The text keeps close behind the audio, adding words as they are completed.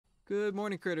Good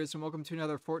morning, creators, and welcome to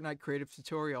another Fortnite creative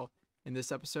tutorial. In this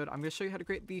episode, I'm going to show you how to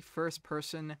create the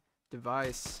first-person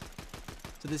device.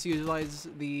 So this utilizes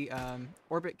the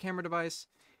Orbit camera device.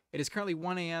 It is currently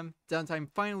 1 a.m. Downtime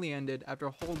finally ended after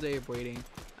a whole day of waiting.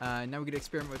 Now we get to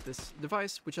experiment with this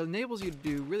device, which enables you to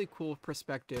do really cool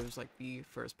perspectives like the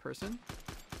first person.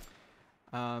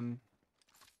 Now,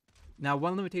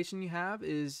 one limitation you have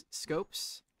is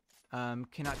scopes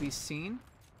cannot be seen.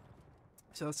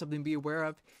 So that's something to be aware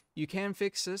of. You can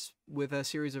fix this with a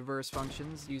series of verse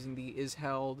functions using the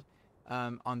isHeld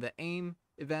on the aim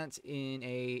event in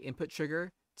a input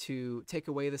trigger to take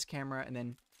away this camera and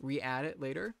then re-add it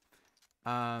later.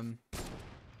 And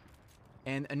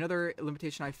another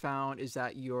limitation I found is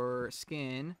that your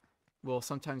skin will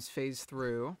sometimes phase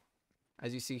through,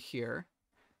 as you see here.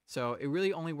 So it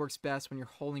really only works best when you're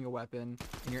holding a weapon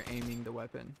and you're aiming the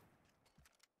weapon.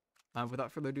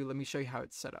 Without further ado, let me show you how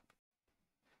it's set up.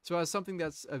 So as something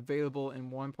that's available in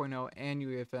 1.0 and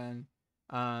UEFN,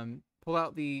 pull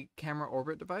out the camera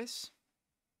orbit device.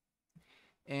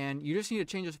 And you just need to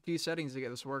change a few settings to get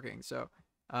this working. So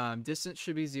distance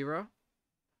should be 0.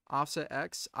 Offset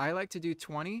X, I like to do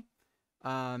 20.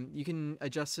 You can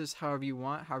adjust this however you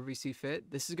want, however you see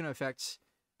fit. This is going to affect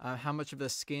how much of the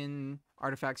skin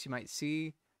artifacts you might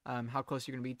see, how close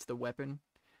you're going to be to the weapon.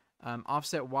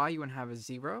 Offset Y, you want to have a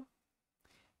 0.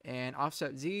 And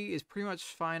offset Z is pretty much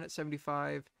fine at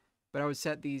 75, but I would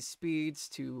set these speeds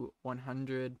to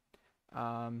 100.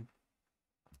 And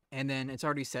then it's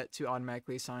already set to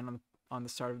automatically assign on the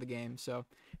start of the game. So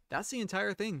that's the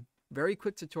entire thing. Very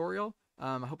quick tutorial.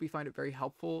 I hope you find it very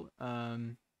helpful. I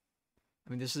mean,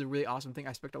 this is a really awesome thing.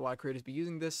 I expect a lot of creators to be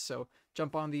using this, so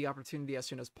jump on the opportunity as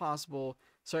soon as possible.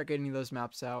 Start getting those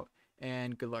maps out,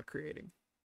 and good luck creating.